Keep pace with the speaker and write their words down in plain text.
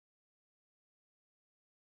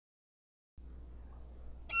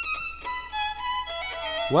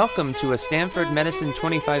Welcome to a Stanford Medicine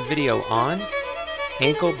 25 video on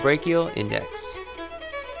Ankle Brachial Index.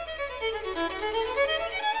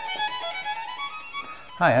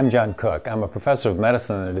 Hi, I'm John Cook. I'm a professor of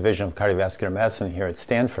medicine in the Division of Cardiovascular Medicine here at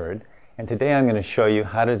Stanford, and today I'm going to show you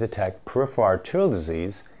how to detect peripheral arterial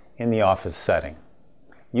disease in the office setting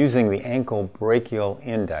using the Ankle Brachial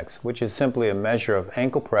Index, which is simply a measure of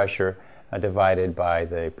ankle pressure divided by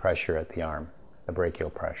the pressure at the arm, the brachial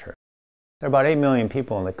pressure. There are about 8 million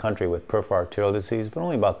people in the country with peripheral arterial disease, but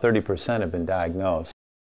only about 30% have been diagnosed.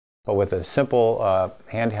 But with a simple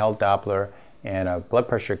handheld Doppler and a blood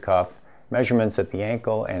pressure cuff, measurements at the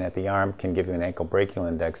ankle and at the arm can give you an ankle brachial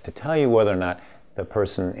index to tell you whether or not the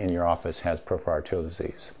person in your office has peripheral arterial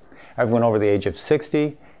disease. Everyone over the age of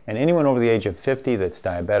 60 and anyone over the age of 50 that's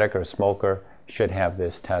diabetic or a smoker should have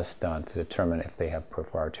this test done to determine if they have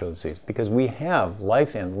peripheral arterial disease, because we have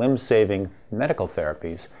life and limb-saving medical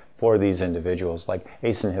therapies for these individuals, like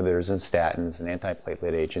ACE inhibitors and statins and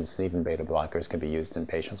antiplatelet agents and even beta blockers can be used in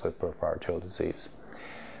patients with peripheral arterial disease.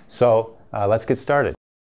 So let's get started.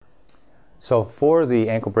 So for the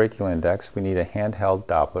ankle brachial index, we need a handheld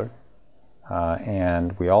Doppler,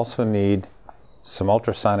 and we also need some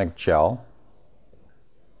ultrasonic gel,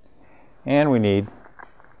 and we need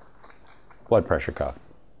blood pressure cuff.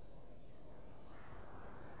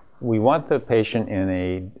 We want the patient in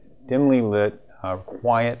a dimly lit,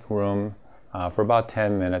 quiet room for about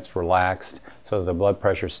 10 minutes, relaxed, so that the blood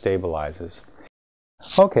pressure stabilizes.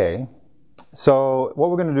 Okay, so what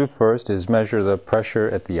we're going to do first is measure the pressure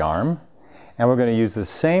at the arm, and we're going to use the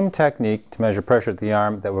same technique to measure pressure at the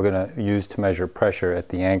arm that we're going to use to measure pressure at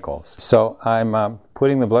the ankles. So I'm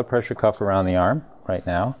putting the blood pressure cuff around the arm right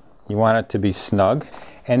now. You want it to be snug.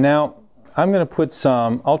 And now I'm going to put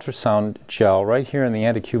some ultrasound gel right here in the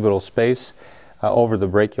antecubital space over the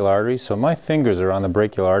brachial artery. So my fingers are on the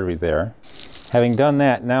brachial artery there. Having done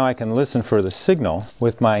that, now I can listen for the signal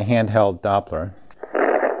with my handheld Doppler.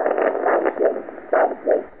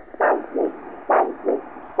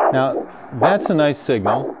 Now that's a nice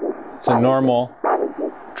signal. It's a normal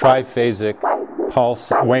triphasic pulse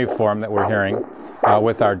waveform that we're hearing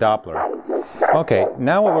with our Doppler. Okay,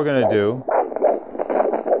 now what we're going to do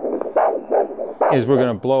is we're going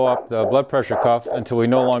to blow up the blood pressure cuff until we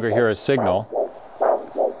no longer hear a signal.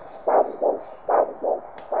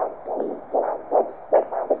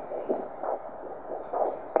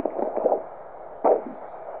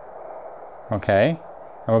 Okay, and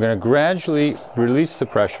we're going to gradually release the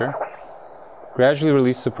pressure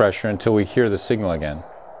until we hear the signal again.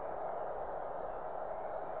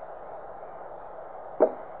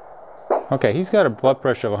 Okay, he's got a blood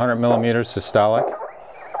pressure of 100 millimeters systolic.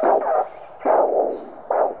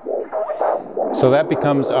 So that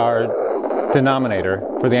becomes our denominator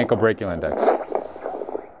for the ankle brachial index.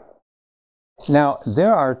 Now,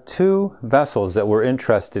 there are two vessels that we're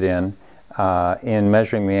interested in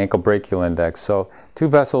measuring the ankle brachial index. So, two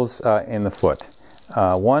vessels in the foot.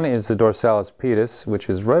 One is the dorsalis pedis, which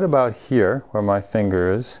is right about here where my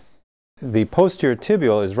finger is. The posterior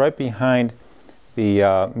tibial is right behind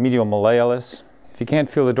the medial malleolus. If you can't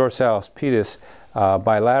feel the dorsalis pedis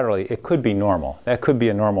bilaterally, it could be normal. That could be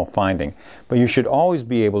a normal finding. But you should always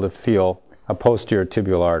be able to feel a posterior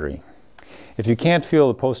tibial artery. If you can't feel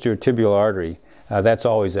the posterior tibial artery, that's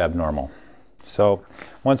always abnormal. So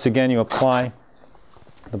once again, you apply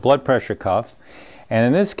the blood pressure cuff, and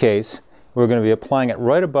in this case, we're going to be applying it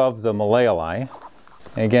right above the malleoli.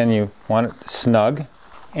 And again, you want it snug,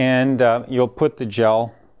 and you'll put the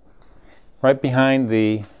gel right behind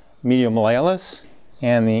the medial malleolus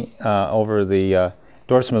and over the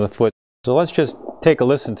dorsum of the foot. So let's just take a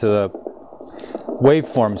listen to the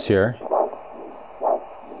waveforms here.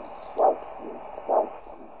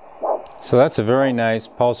 So that's a very nice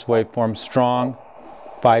pulse waveform, strong,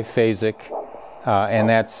 biphasic, and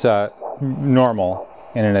that's normal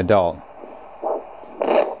in an adult.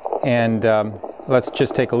 And let's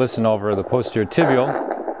just take a listen over the posterior tibial.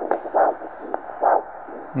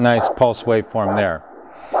 Nice pulse waveform there.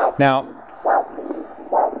 Now,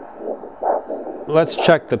 let's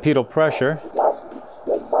check the pedal pressure.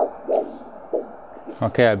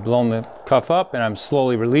 Okay, I've blown the cuff up and I'm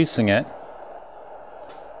slowly releasing it.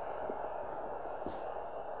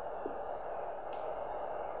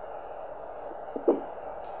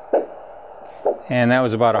 And that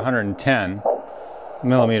was about 110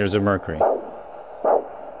 millimeters of mercury.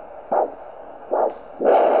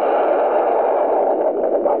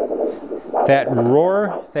 That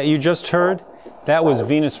roar that you just heard, that was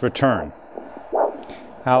venous return.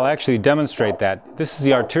 I'll actually demonstrate that. This is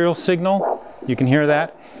the arterial signal. You can hear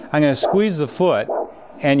that. I'm going to squeeze the foot,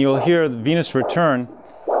 and you'll hear the venous return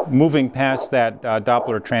moving past that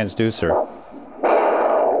Doppler transducer.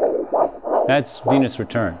 That's venous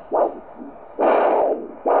return.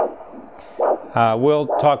 We'll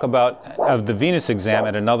talk about the venous exam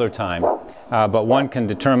at another time, but one can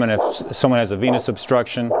determine if someone has a venous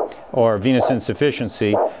obstruction or venous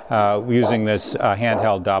insufficiency using this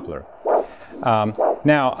handheld Doppler.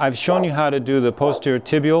 Now, I've shown you how to do the posterior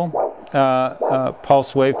tibial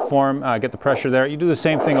pulse waveform, get the pressure there. You do the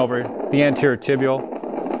same thing over the anterior tibial.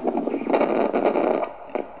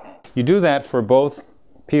 You do that for both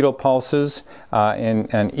pedal pulses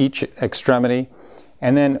in each extremity.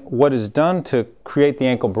 And then what is done to create the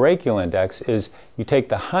ankle brachial index is you take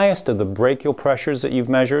the highest of the brachial pressures that you've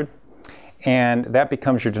measured, and that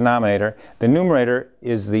becomes your denominator. The numerator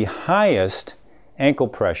is the highest ankle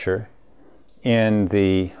pressure in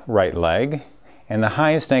the right leg and the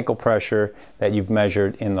highest ankle pressure that you've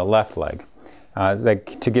measured in the left leg,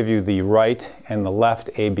 to give you the right and the left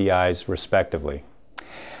ABIs respectively.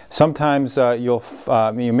 Sometimes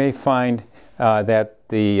you may find that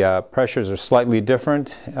the pressures are slightly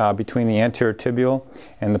different between the anterior tibial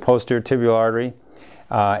and the posterior tibial artery,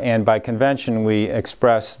 and by convention we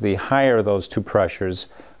express the higher of those two pressures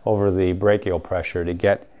over the brachial pressure to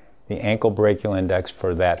get the ankle brachial index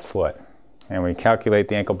for that foot. And we calculate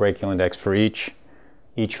the ankle brachial index for each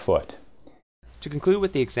foot. To conclude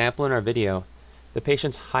with the example in our video, the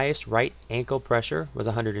patient's highest right ankle pressure was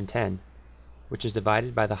 110, which is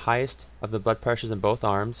divided by the highest of the blood pressures in both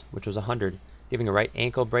arms, which was 100, giving a right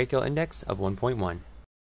ankle brachial index of 1.1.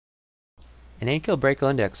 An ankle brachial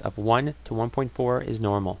index of 1 to 1.4 is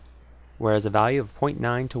normal, whereas a value of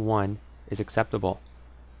 0.9 to 1 is acceptable.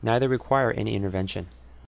 Neither require any intervention.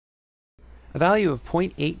 A value of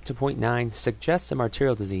 0.8 to 0.9 suggests some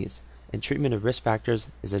arterial disease, and treatment of risk factors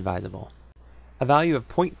is advisable. A value of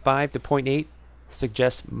 0.5 to 0.8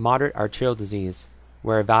 suggests moderate arterial disease,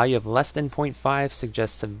 where a value of less than 0.5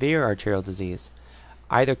 suggests severe arterial disease.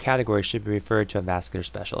 Either category should be referred to a vascular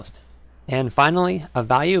specialist. And finally, a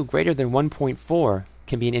value greater than 1.4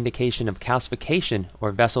 can be an indication of calcification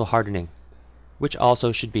or vessel hardening, which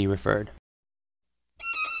also should be referred.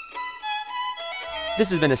 This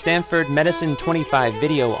has been a Stanford Medicine 25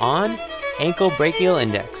 video on Ankle Brachial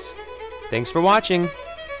Index. Thanks for watching.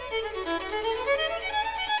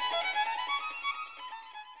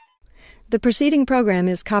 The preceding program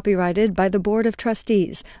is copyrighted by the Board of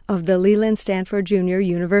Trustees of the Leland Stanford Junior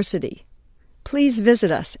University. Please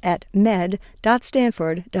visit us at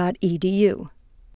med.stanford.edu.